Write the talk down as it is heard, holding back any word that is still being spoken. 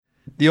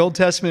The Old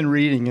Testament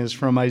reading is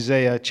from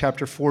Isaiah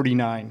chapter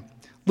 49.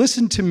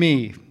 Listen to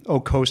me, O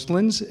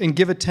coastlands, and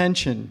give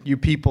attention, you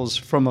peoples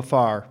from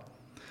afar.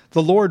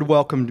 The Lord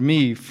welcomed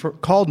me,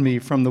 called me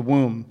from the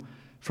womb.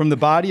 From the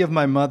body of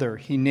my mother,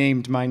 he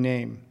named my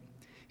name.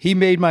 He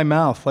made my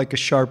mouth like a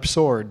sharp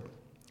sword.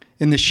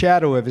 In the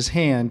shadow of his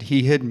hand,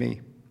 he hid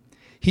me.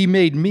 He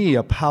made me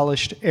a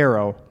polished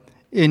arrow.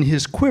 In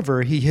his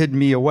quiver, he hid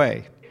me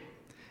away.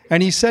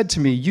 And he said to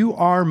me, You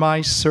are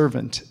my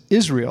servant,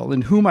 Israel,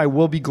 in whom I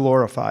will be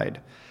glorified.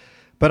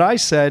 But I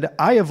said,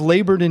 I have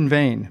labored in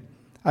vain.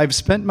 I have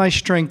spent my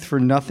strength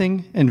for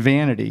nothing and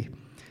vanity.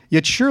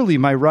 Yet surely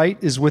my right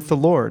is with the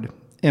Lord,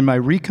 and my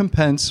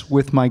recompense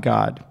with my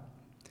God.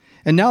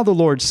 And now the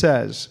Lord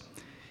says,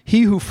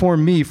 He who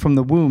formed me from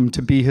the womb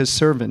to be his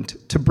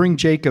servant, to bring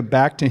Jacob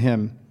back to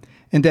him,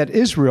 and that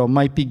Israel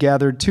might be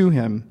gathered to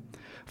him.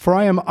 For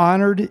I am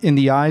honored in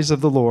the eyes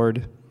of the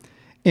Lord,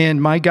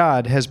 and my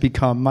God has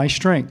become my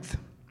strength.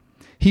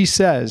 He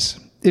says,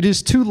 It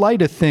is too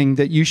light a thing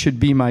that you should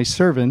be my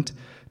servant,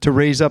 to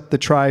raise up the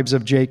tribes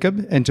of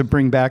Jacob and to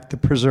bring back the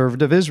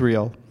preserved of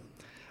Israel.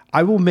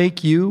 I will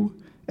make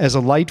you as a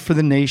light for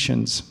the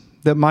nations,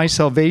 that my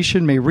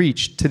salvation may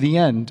reach to the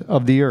end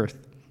of the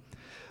earth.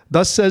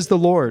 Thus says the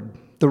Lord,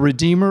 the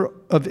Redeemer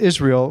of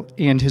Israel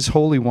and his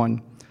Holy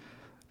One,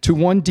 to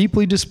one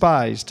deeply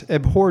despised,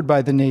 abhorred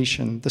by the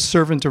nation, the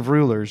servant of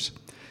rulers.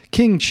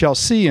 Kings shall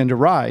see and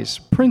arise,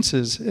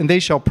 princes, and they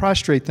shall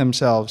prostrate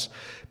themselves,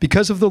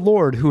 because of the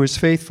Lord who is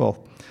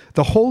faithful,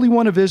 the Holy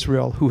One of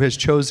Israel who has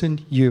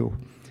chosen you.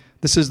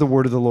 This is the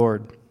word of the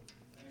Lord.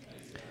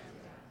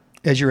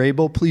 As you're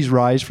able, please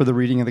rise for the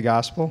reading of the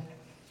gospel.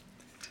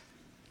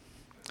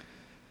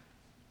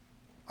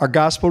 Our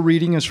gospel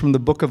reading is from the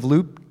book of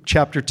Luke,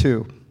 chapter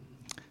 2.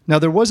 Now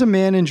there was a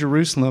man in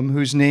Jerusalem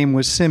whose name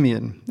was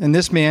Simeon, and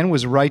this man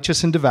was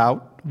righteous and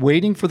devout,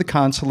 waiting for the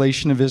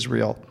consolation of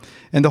Israel.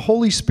 And the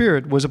Holy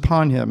Spirit was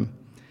upon him.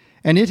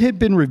 And it had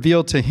been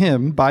revealed to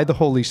him by the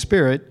Holy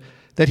Spirit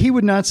that he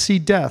would not see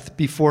death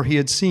before he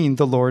had seen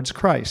the Lord's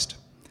Christ.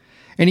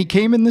 And he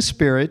came in the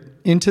Spirit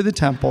into the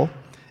temple,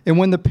 and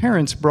when the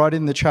parents brought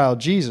in the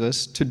child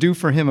Jesus to do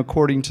for him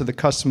according to the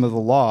custom of the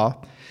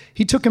law,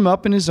 he took him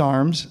up in his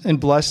arms and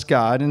blessed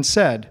God and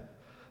said,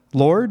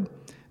 Lord,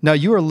 now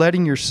you are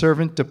letting your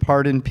servant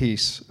depart in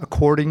peace,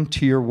 according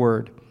to your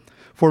word.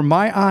 For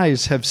my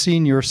eyes have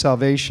seen your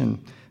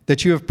salvation,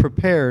 that you have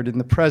prepared in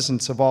the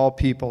presence of all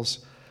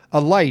peoples,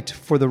 a light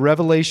for the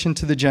revelation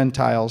to the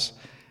Gentiles,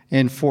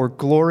 and for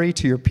glory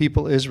to your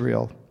people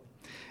Israel.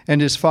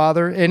 And his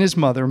father and his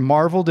mother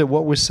marveled at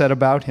what was said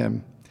about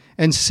him.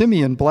 And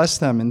Simeon blessed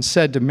them and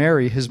said to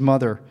Mary his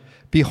mother,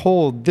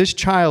 Behold, this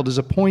child is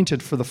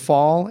appointed for the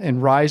fall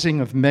and rising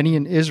of many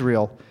in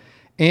Israel,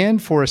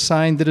 and for a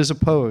sign that is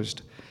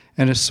opposed,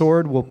 and a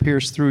sword will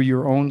pierce through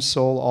your own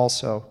soul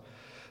also,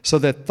 so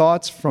that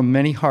thoughts from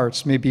many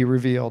hearts may be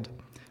revealed.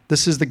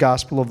 This is the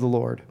gospel of the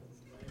Lord.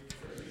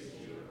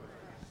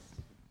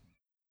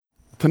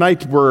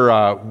 Tonight, we're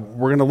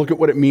going to look at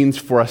what it means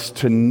for us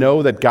to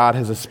know that God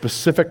has a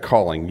specific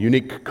calling,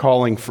 unique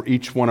calling for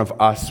each one of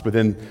us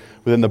within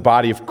the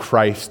body of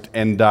Christ,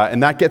 and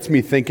that gets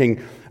me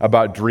thinking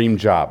about dream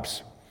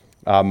jobs.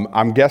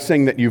 I'm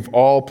guessing that you've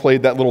all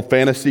played that little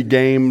fantasy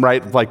game,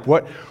 right? Like,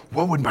 what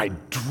would my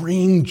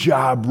dream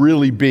job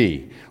really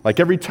be?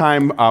 Like every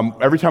time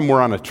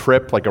we're on a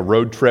trip, like a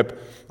road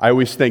trip, I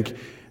always think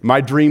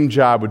my dream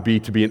job would be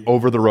to be an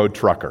over-the-road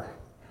trucker.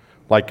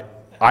 Like,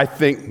 I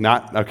think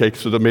not, okay,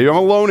 so maybe I'm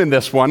alone in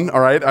this one,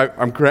 all right?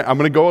 I'm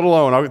going to go it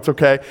alone, it's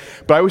okay.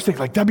 But I always think,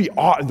 like, that'd be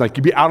awesome. Like,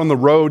 you'd be out on the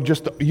road,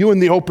 just you in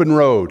the open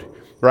road,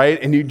 right?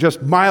 And you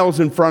just miles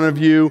in front of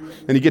you,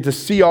 and you get to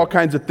see all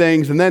kinds of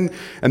things. And then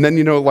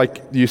you know,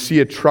 like, you see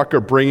a trucker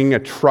bringing a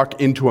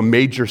truck into a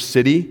major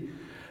city.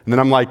 And then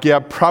I'm like, yeah,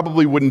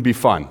 probably wouldn't be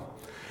fun.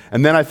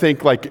 And then I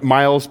think, like,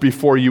 miles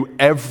before you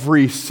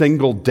every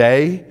single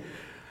day.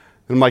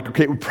 And I'm like,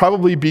 okay, it would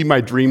probably be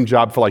my dream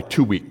job for like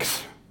 2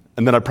 weeks.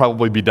 And then I'd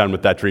probably be done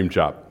with that dream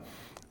job.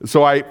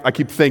 So I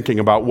keep thinking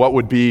about what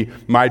would be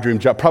my dream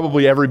job.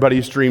 Probably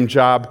everybody's dream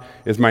job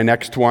is my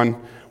next one,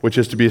 which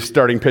is to be a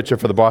starting pitcher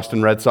for the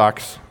Boston Red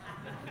Sox,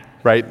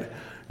 right?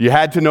 You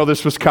had to know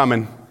this was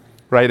coming,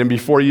 right? And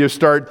before you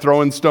start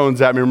throwing stones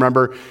at me,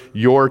 remember,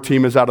 your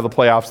team is out of the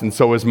playoffs and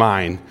so is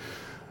mine.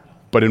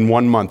 But in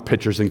 1 month,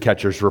 pitchers and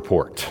catchers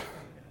report.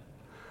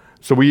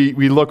 So we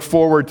look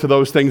forward to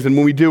those things. And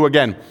when we do,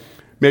 again,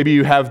 maybe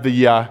you have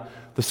the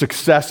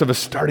success of a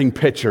starting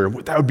pitcher,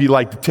 what that would be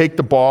like to take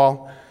the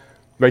ball,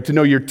 right? To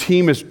know your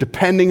team is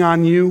depending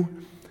on you,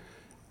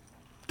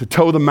 to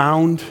toe the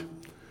mound,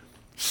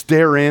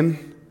 stare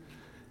in,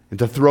 and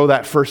to throw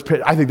that first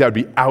pitch. I think that would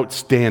be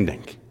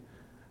outstanding,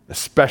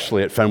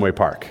 especially at Fenway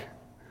Park.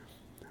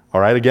 All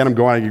right, again, I'm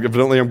going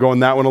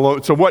that one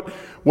alone. So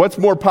what's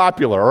more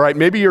popular? All right,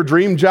 maybe your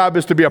dream job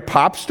is to be a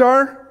pop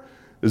star?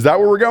 Is that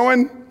where we're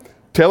going?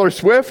 Taylor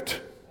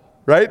Swift,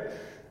 right?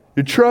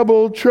 You're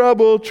trouble,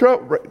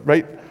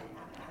 right?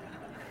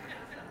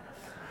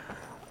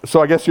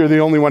 So I guess you're the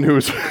only one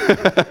who's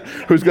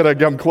going to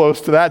come close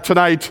to that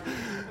tonight.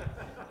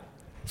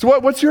 So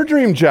what's your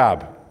dream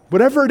job?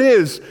 Whatever it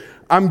is,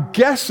 I'm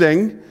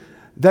guessing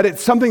that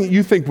it's something that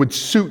you think would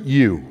suit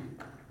you,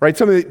 right?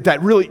 Something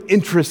that really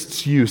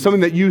interests you,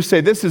 something that you say,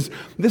 this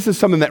is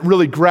something that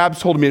really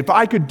grabs hold of me. If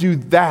I could do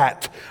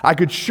that, I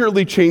could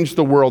surely change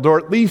the world, or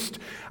at least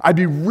I'd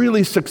be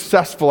really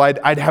successful.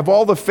 I'd have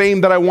all the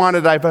fame that I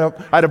wanted. I'd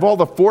have all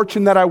the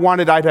fortune that I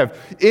wanted. I'd have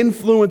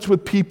influence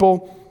with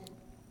people.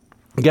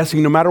 I'm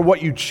guessing no matter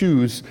what you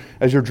choose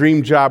as your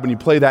dream job when you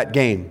play that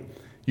game,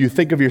 you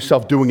think of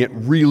yourself doing it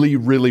really,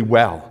 really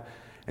well.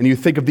 And you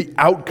think of the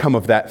outcome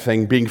of that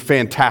thing being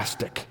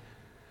fantastic.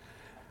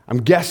 I'm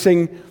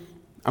guessing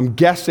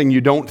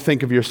you don't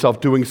think of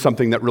yourself doing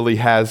something that really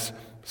has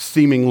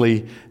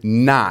seemingly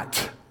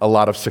not a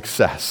lot of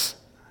success.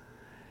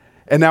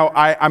 And now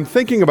I'm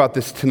thinking about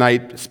this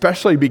tonight,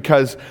 especially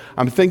because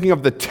I'm thinking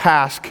of the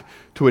task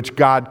to which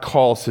God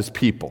calls his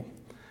people.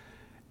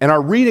 And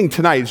our reading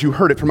tonight, as you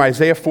heard it from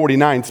Isaiah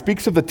 49,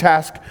 speaks of the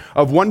task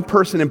of one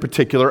person in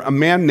particular, a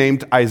man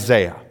named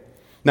Isaiah.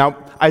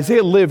 Now,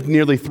 Isaiah lived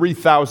nearly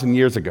 3,000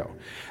 years ago,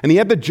 and he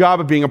had the job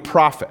of being a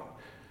prophet.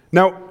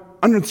 Now,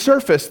 on the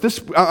surface, this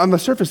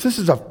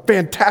is a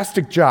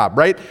fantastic job,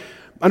 right?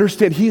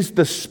 Understand, he's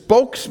the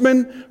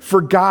spokesman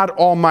for God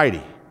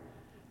Almighty.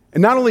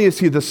 And not only is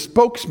he the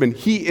spokesman,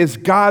 he is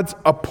God's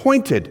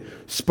appointed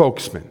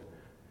spokesman.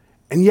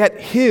 And yet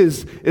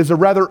his is a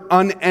rather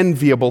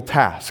unenviable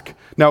task.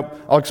 Now,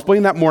 I'll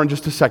explain that more in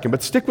just a second,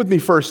 but stick with me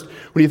first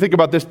when you think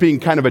about this being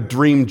kind of a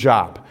dream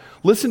job.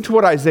 Listen to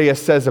what Isaiah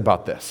says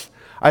about this.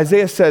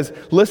 Isaiah says,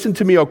 "Listen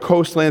to me, O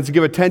coastlands, and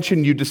give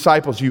attention, you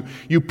disciples,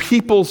 you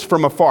peoples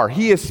from afar."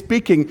 He is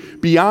speaking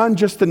beyond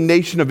just the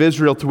nation of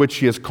Israel to which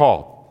he is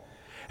called.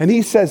 And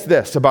he says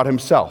this about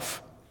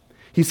himself.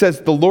 He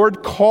says, "The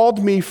Lord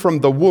called me from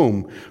the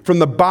womb. From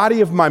the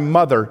body of my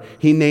mother,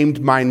 he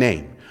named my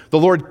name." The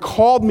Lord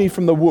called me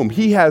from the womb.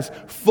 He has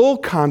full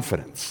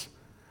confidence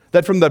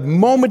that from the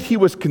moment he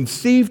was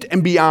conceived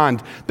and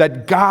beyond,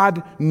 that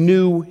God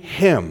knew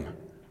him.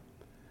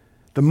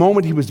 The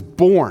moment he was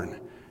born,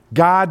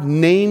 God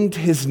named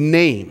his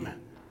name.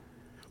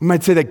 We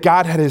might say that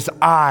God had his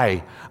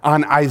eye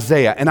on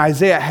Isaiah, and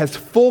Isaiah has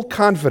full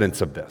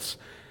confidence of this.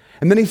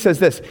 And then he says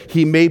this,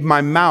 "He made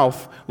my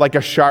mouth like a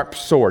sharp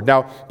sword."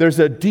 Now, there's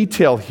a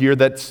detail here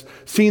that's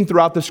seen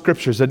throughout the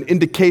scriptures, an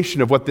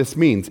indication of what this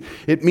means.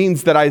 It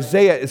means that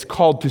Isaiah is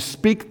called to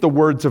speak the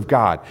words of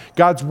God.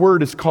 God's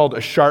word is called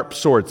a sharp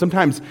sword.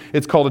 Sometimes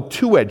it's called a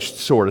two-edged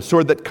sword, a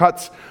sword that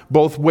cuts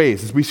both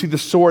ways. As we see the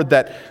sword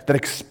that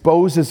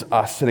exposes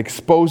us and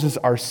exposes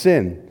our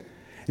sin,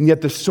 and yet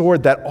the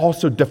sword that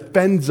also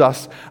defends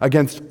us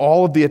against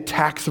all of the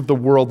attacks of the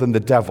world and the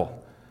devil.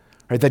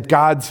 Right, that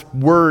God's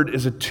word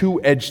is a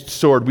two-edged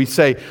sword. We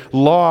say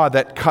law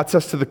that cuts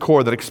us to the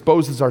core, that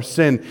exposes our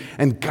sin,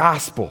 and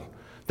gospel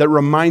that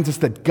reminds us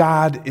that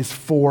God is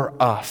for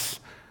us.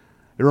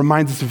 It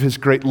reminds us of his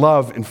great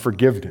love and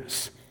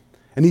forgiveness.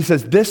 And he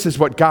says, this is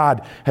what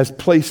God has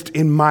placed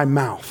in my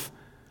mouth.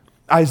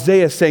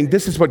 Isaiah is saying,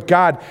 this is what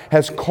God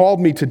has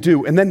called me to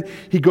do. And then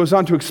he goes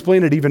on to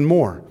explain it even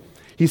more.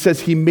 He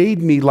says, he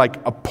made me like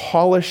a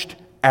polished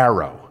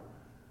arrow.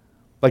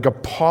 Like a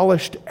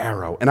polished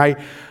arrow. And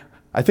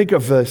I think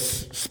of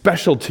this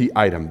specialty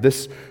item,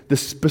 this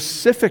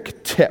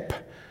specific tip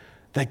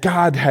that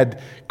God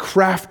had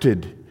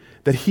crafted,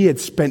 that he had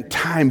spent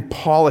time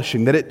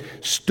polishing, that it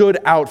stood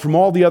out from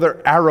all the other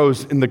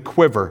arrows in the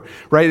quiver,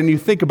 right? And you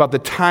think about the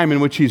time in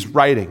which he's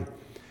writing,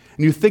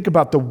 and you think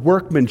about the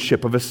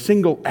workmanship of a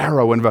single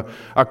arrow and of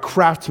a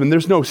craftsman.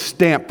 There's no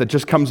stamp that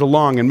just comes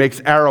along and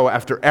makes arrow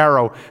after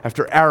arrow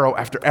after arrow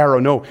after arrow.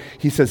 No,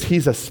 he says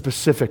he's a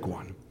specific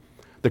one.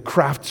 The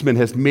craftsman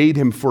has made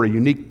him for a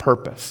unique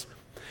purpose.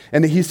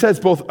 And he says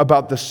both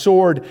about the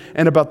sword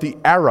and about the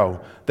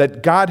arrow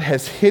that God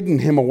has hidden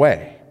him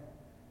away.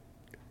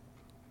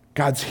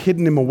 God's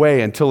hidden him away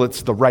until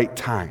it's the right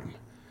time.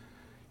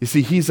 You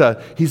see, he's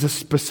a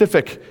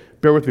specific,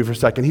 bear with me for a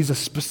second, he's a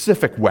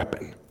specific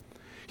weapon.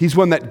 He's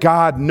one that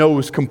God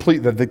knows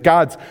completely, that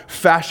God's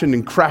fashioned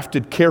and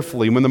crafted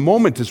carefully. When the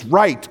moment is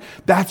right,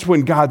 that's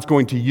when God's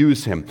going to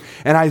use him.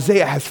 And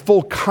Isaiah has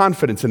full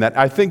confidence in that.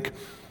 I think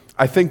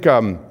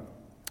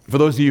for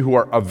those of you who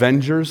are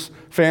Avengers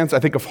fans, I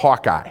think of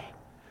Hawkeye,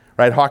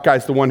 right?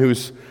 Hawkeye's the one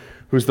who's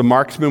the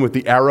marksman with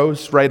the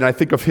arrows, right? And I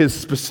think of his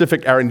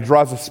specific arrow, and he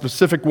draws a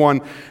specific one,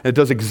 and it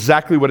does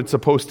exactly what it's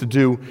supposed to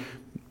do.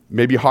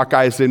 Maybe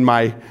Hawkeye is in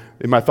my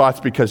thoughts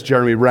because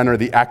Jeremy Renner,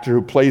 the actor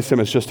who plays him,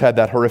 has just had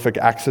that horrific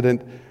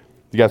accident.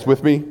 You guys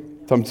with me?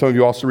 Some of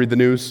you also read the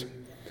news?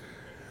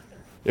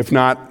 If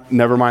not,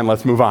 never mind,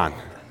 let's move on.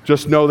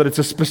 Just know that it's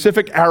a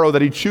specific arrow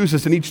that he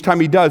chooses, and each time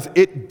he does,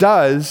 it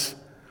does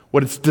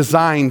what it's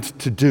designed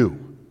to do.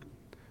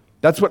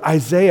 That's what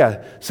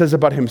Isaiah says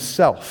about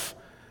himself.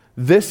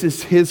 This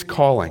is his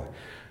calling.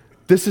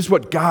 This is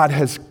what God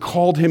has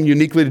called him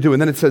uniquely to do.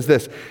 And then it says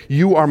this,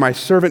 "You are my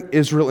servant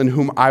Israel in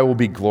whom I will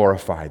be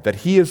glorified." That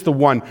he is the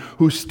one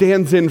who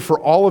stands in for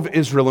all of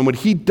Israel. And when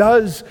he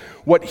does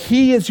what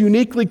he is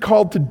uniquely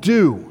called to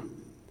do,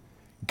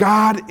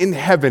 God in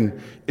heaven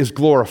is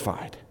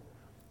glorified.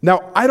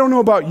 Now, I don't know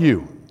about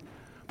you,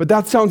 But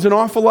that sounds an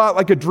awful lot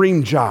like a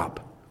dream job.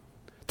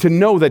 To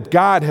know that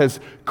God has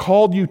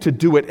called you to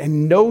do it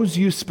and knows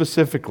you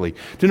specifically.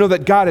 To know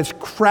that God has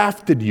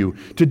crafted you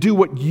to do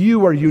what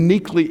you are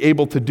uniquely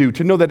able to do.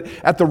 To know that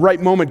at the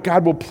right moment,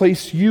 God will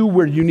place you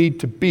where you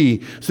need to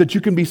be so that you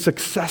can be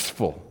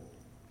successful.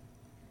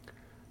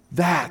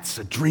 That's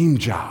a dream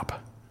job.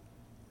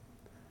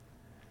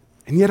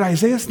 And yet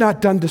Isaiah's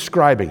not done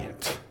describing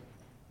it.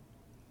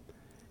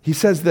 He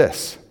says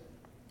this,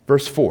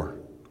 verse 4,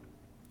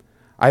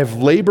 I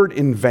have labored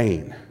in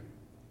vain.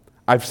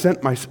 I've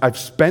spent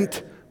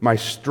my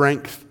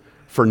strength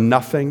for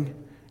nothing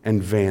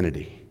and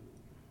vanity.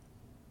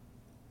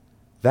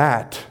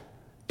 That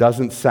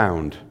doesn't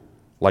sound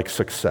like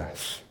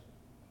success.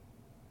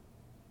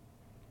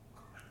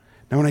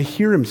 Now, when I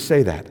hear him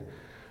say that,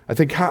 I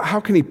think,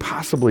 how can he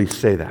possibly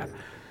say that?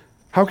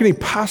 How can he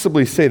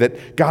possibly say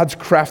that God's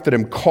crafted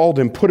him, called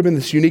him, put him in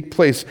this unique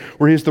place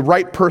where he's the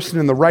right person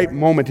in the right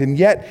moment, and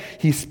yet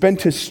he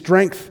spent his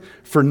strength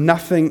for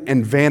nothing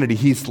and vanity?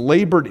 He's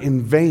labored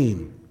in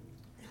vain.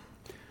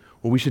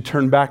 Well, we should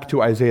turn back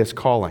to Isaiah's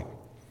calling.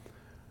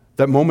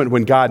 That moment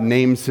when God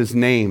names his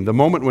name, the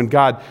moment when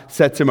God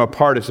sets him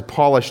apart as a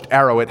polished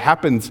arrow. It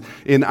happens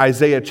in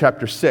Isaiah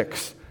chapter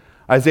 6.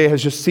 Isaiah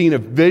has just seen a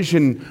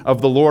vision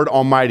of the Lord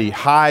Almighty,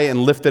 high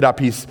and lifted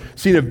up. He's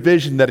seen a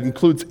vision that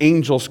includes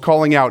angels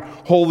calling out,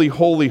 holy,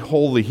 holy,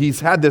 holy. He's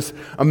had this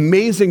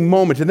amazing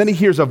moment, and then he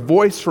hears a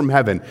voice from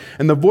heaven.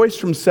 And the voice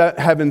from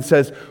heaven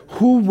says,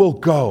 who will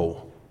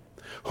go?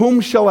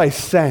 Whom shall I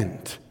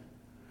send?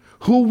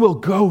 Who will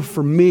go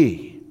for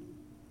me?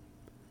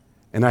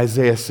 And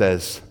Isaiah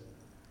says,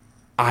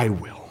 I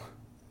will.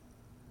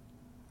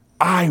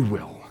 I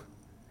will.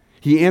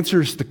 He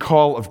answers the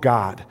call of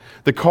God,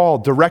 the call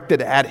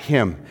directed at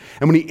him.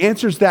 And when he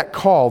answers that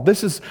call,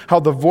 this is how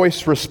the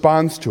voice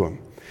responds to him.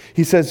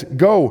 He says,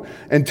 go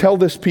and tell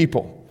this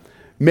people,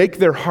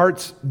 keep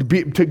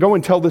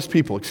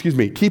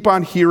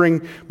on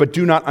hearing, but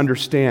do not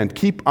understand.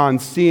 Keep on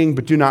seeing,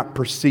 but do not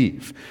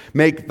perceive.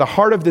 Make the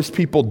heart of this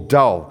people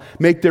dull.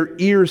 Make their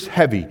ears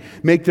heavy.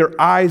 Make their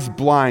eyes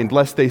blind,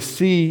 lest they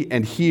see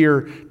and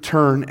hear,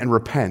 turn and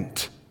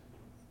repent.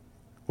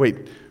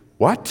 Wait,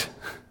 what?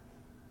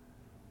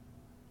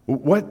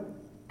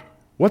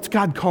 What's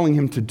God calling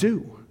him to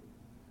do?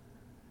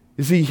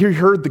 You see, he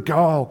heard the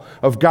call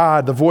of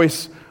God, the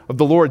voice of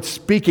the Lord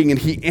speaking, and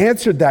he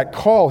answered that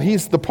call.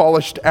 He's the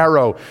polished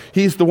arrow.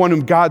 He's the one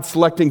whom God's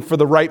selecting for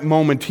the right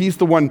moment. He's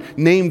the one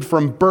named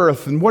from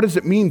birth. And what does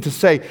it mean to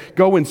say,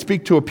 go and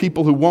speak to a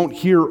people who won't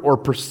hear or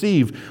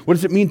perceive? What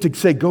does it mean to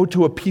say, go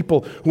to a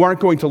people who aren't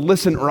going to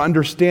listen or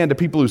understand, a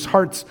people whose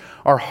hearts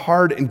are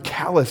hard and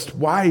calloused?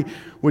 Why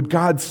would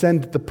God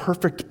send the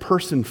perfect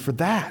person for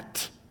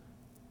that?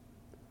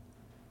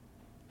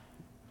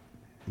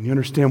 And you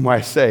understand why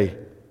I say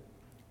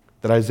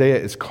that Isaiah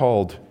is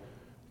called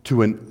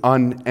to an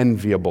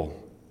unenviable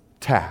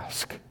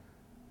task.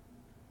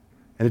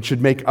 And it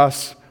should make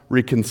us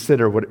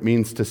reconsider what it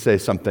means to say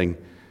something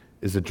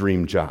is a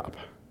dream job.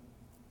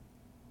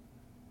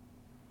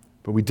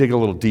 But we dig a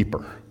little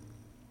deeper.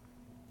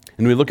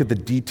 And we look at the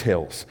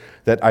details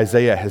that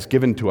Isaiah has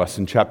given to us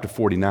in chapter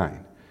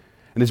 49.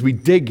 And as we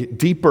dig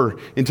deeper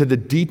into the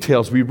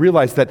details, we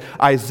realize that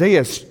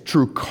Isaiah's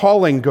true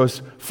calling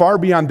goes far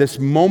beyond this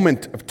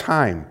moment of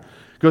time,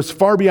 goes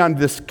far beyond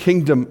this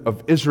kingdom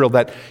of Israel,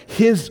 that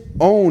his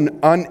own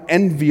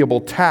unenviable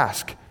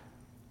task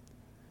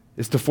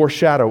is to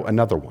foreshadow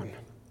another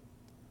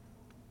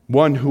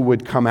one who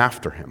would come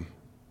after him,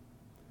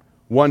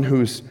 one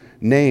whose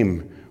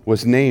name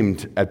was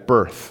named at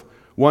birth,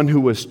 one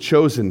who was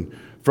chosen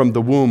from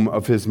the womb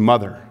of his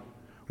mother,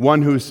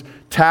 one whose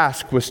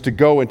task was to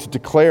go and to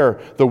declare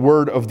the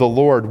word of the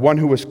Lord, one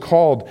who was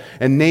called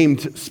and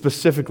named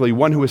specifically,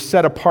 one who was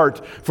set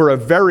apart for a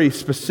very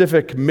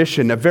specific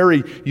mission, a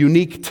very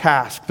unique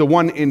task, the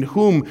one in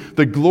whom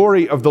the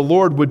glory of the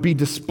Lord would be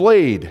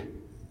displayed.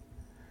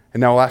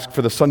 And now I'll ask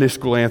for the Sunday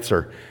school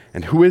answer.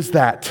 And who is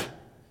that?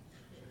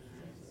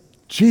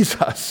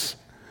 Jesus.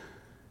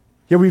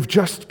 Yeah, we've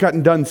just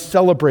gotten done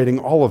celebrating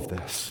all of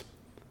this,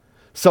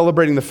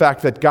 celebrating the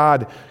fact that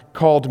God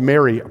called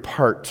Mary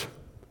apart.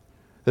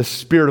 The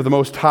Spirit of the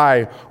Most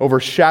High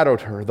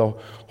overshadowed her. The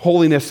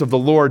holiness of the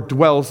Lord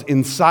dwells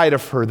inside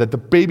of her, that the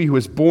baby who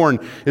is born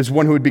is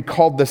one who would be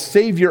called the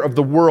Savior of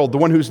the world, the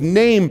one whose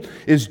name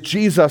is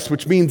Jesus,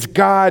 which means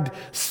God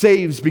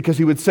saves because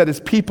he would set his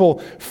people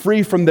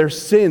free from their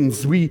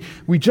sins. We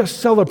just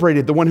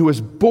celebrated the one who was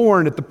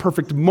born at the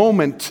perfect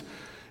moment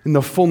in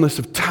the fullness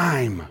of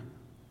time,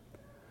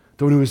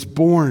 the one who was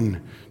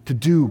born to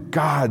do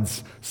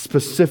God's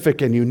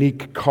specific and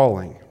unique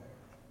calling.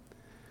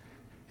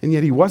 And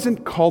yet he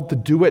wasn't called to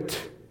do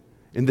it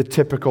in the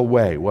typical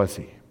way, was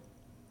he? He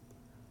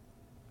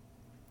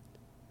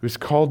was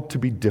called to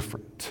be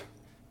different.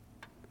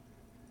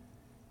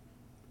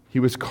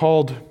 He was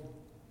called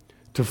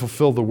to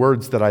fulfill the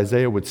words that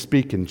Isaiah would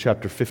speak in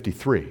chapter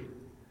 53.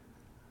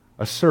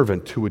 A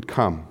servant who would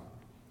come,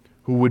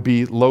 who would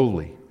be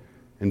lowly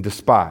and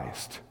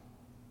despised,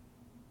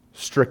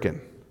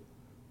 stricken,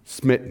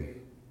 smitten,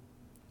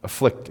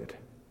 afflicted.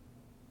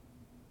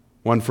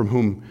 one from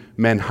whom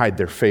men hide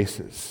their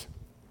faces,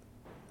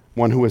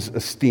 one who is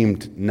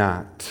esteemed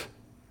not.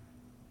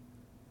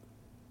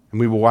 And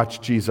we will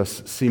watch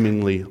Jesus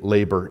seemingly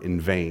labor in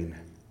vain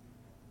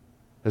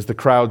as the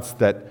crowds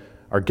that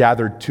are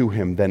gathered to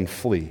him then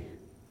flee,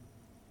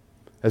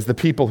 as the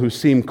people who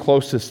seem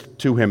closest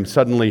to him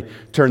suddenly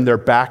turn their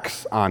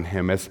backs on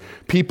him, as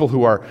people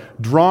who are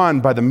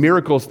drawn by the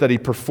miracles that he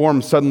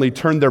performs suddenly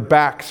turn their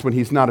backs when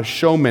he's not a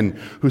showman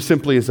who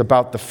simply is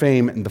about the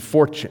fame and the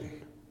fortune.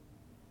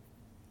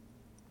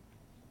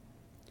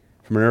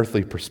 From an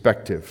earthly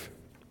perspective,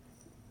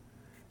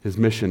 his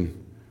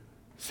mission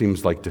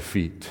seems like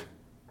defeat.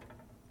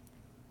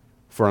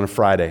 For on a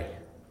Friday,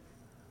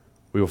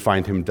 we will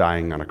find him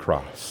dying on a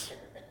cross.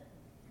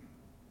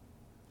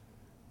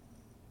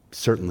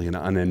 Certainly an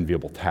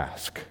unenviable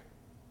task.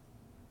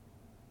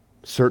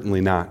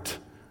 Certainly not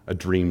a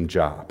dream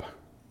job.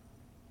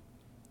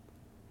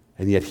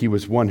 And yet he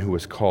was one who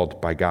was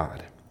called by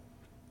God.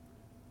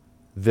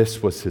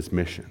 This was his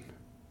mission.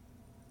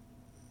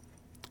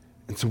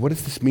 And so what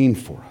does this mean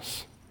for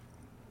us?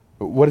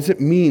 What does it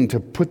mean to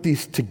put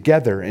these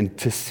together and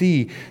to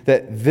see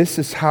that this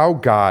is how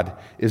God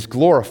is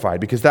glorified?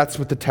 Because that's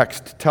what the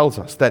text tells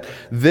us, that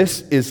this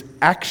is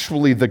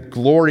actually the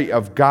glory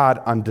of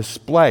God on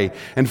display.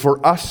 And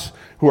for us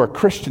who are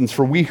Christians,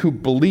 for we who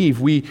believe,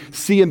 we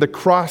see in the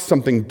cross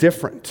something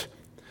different.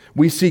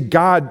 We see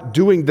God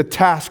doing the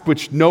task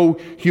which no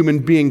human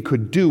being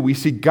could do. We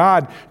see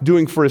God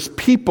doing for his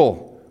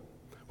people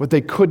what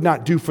they could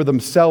not do for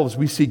themselves.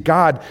 We see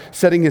God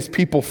setting his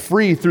people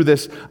free through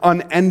this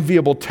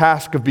unenviable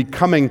task of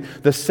becoming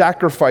the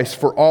sacrifice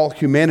for all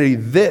humanity.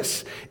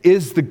 This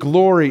is the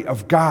glory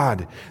of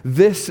God.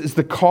 This is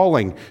the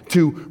calling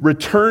to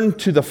return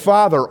to the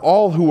Father,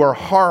 all who are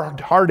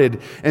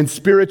hard-hearted and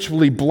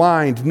spiritually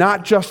blind,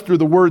 not just through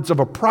the words of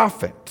a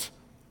prophet,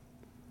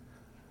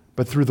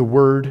 but through the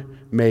Word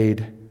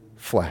made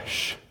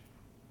flesh.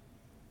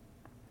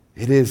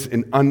 It is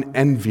an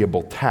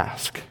unenviable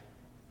task,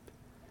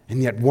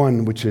 and yet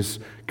one which is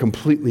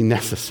completely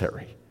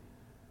necessary,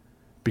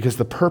 because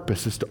the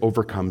purpose is to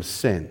overcome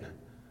sin.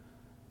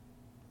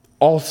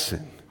 All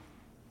sin,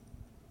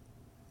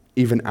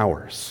 even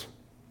ours.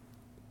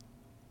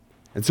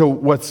 And so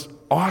what's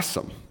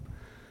awesome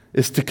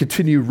is to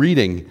continue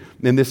reading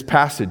in this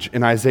passage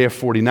in Isaiah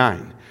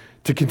 49,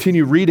 to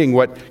continue reading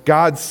what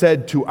God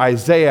said to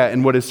Isaiah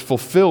and what is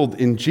fulfilled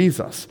in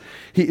Jesus.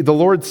 The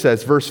Lord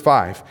says, verse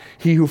 5,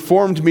 "He who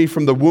formed me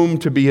from the womb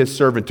to be his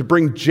servant, to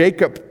bring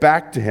Jacob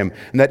back to him,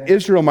 and that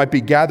Israel might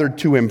be gathered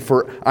to him,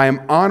 for I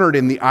am honored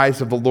in the eyes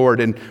of the Lord,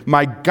 and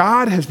my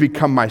God has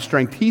become my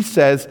strength." He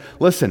says,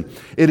 listen,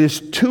 "It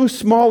is too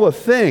small a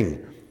thing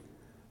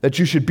that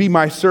you should be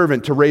my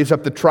servant to raise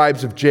up the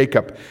tribes of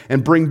Jacob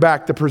and bring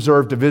back the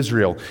preserved of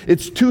Israel.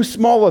 It's too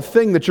small a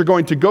thing that you're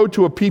going to go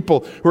to a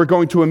people who are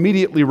going to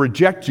immediately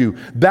reject you.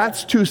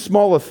 That's too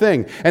small a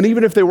thing. And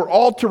even if they were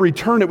all to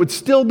return, it would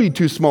still be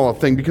too small a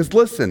thing, because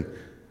listen,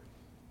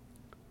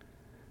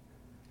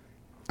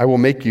 I will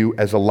make you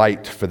as a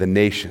light for the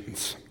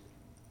nations,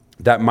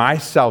 that my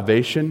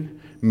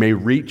salvation may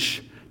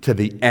reach to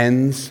the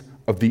ends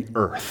of the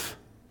earth.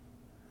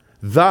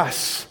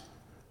 Thus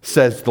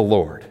says the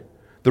Lord,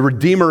 the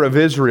Redeemer of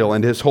Israel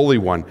and his Holy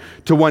One,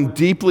 to one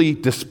deeply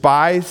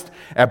despised,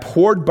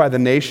 abhorred by the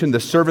nation, the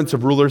servants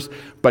of rulers,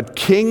 but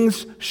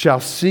kings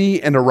shall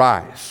see and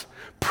arise,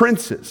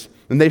 princes,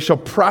 and they shall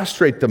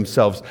prostrate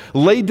themselves,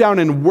 lay down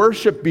and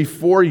worship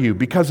before you,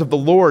 because of the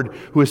Lord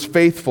who is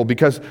faithful,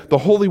 because the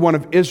Holy One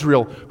of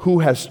Israel who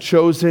has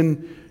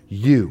chosen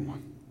you."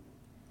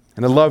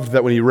 And I loved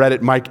that when he read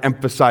it, Mike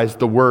emphasized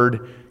the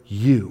word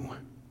you.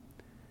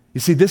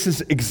 You see, this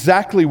is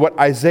exactly what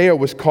Isaiah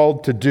was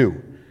called to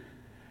do.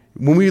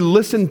 When we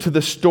listen to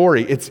the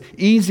story, it's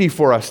easy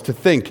for us to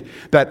think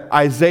that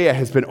Isaiah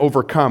has been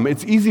overcome.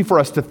 It's easy for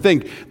us to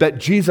think that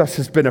Jesus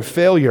has been a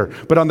failure.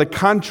 But on the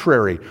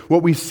contrary,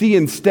 what we see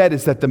instead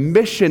is that the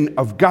mission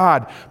of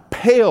God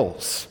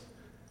pales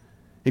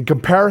in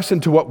comparison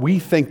to what we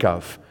think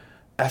of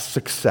as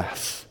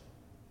success.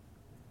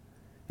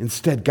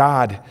 Instead,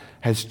 God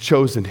has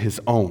chosen his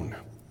own.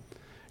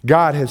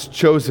 God has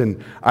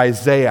chosen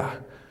Isaiah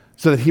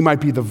so that he might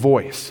be the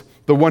voice,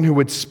 the one who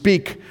would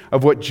speak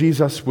of what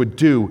Jesus would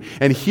do.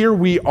 And here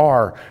we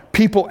are,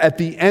 people at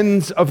the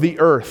ends of the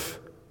earth,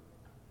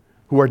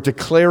 who are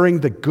declaring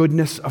the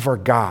goodness of our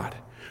God,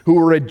 who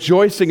are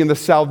rejoicing in the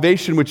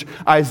salvation which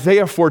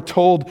Isaiah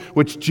foretold,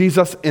 which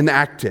Jesus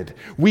enacted.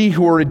 We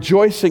who are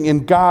rejoicing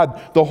in God,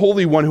 the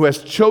Holy One, who has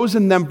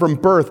chosen them from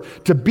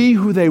birth to be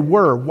who they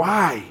were.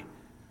 Why?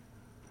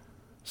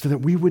 So that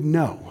we would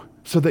know,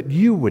 so that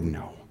you would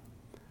know,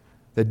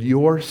 that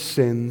your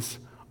sins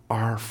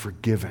are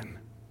forgiven.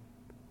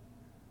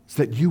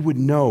 So that you would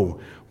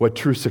know what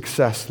true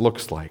success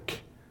looks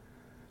like.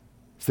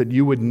 So that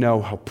you would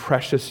know how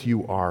precious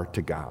you are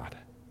to God.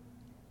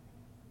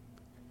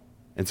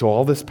 And so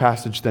all this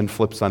passage then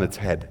flips on its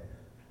head.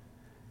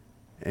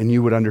 And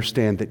you would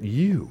understand that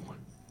you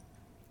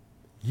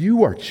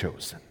are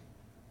chosen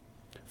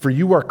For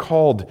you are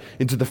called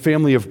into the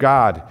family of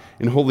God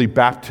in holy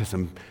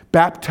baptism,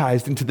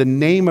 baptized into the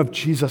name of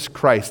Jesus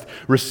Christ,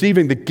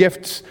 receiving the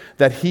gifts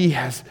that he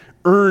has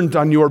earned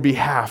on your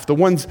behalf, the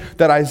ones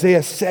that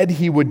Isaiah said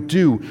he would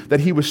do, that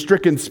he was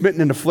stricken,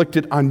 smitten, and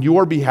afflicted on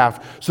your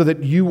behalf, so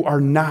that you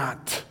are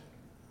not,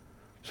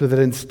 so that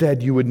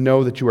instead you would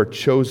know that you are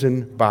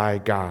chosen by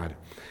God.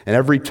 And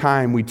every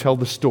time we tell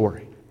the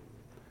story,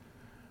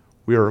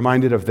 we are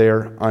reminded of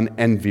their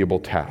unenviable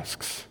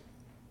tasks.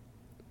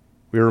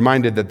 We are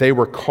reminded that they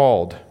were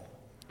called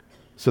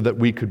so that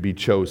we could be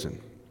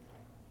chosen.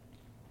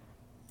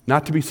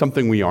 Not to be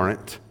something we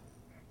aren't,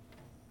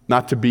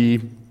 not to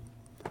be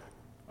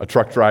a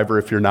truck driver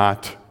if you're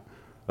not,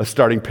 a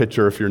starting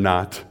pitcher if you're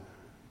not,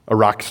 a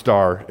rock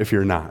star if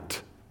you're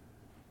not,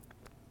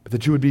 but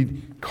that you would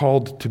be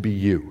called to be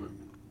you,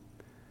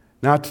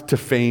 not to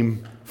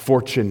fame,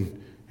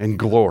 fortune, and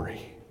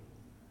glory.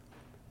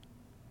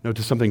 No,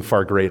 to something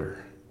far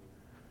greater,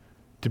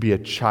 to be a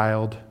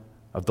child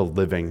of the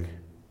living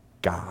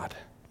God.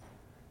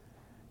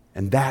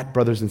 And that,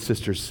 brothers and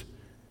sisters,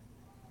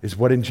 is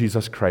what in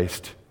Jesus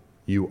Christ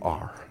you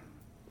are.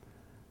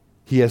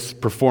 He has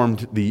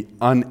performed the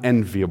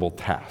unenviable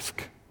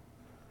task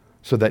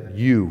so that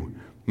you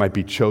might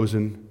be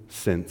chosen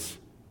since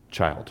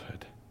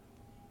childhood.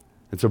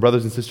 And so,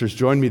 brothers and sisters,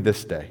 join me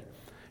this day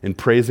in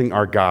praising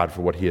our God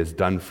for what he has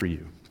done for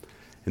you.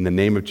 In the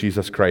name of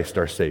Jesus Christ,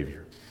 our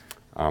Savior.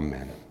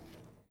 Amen.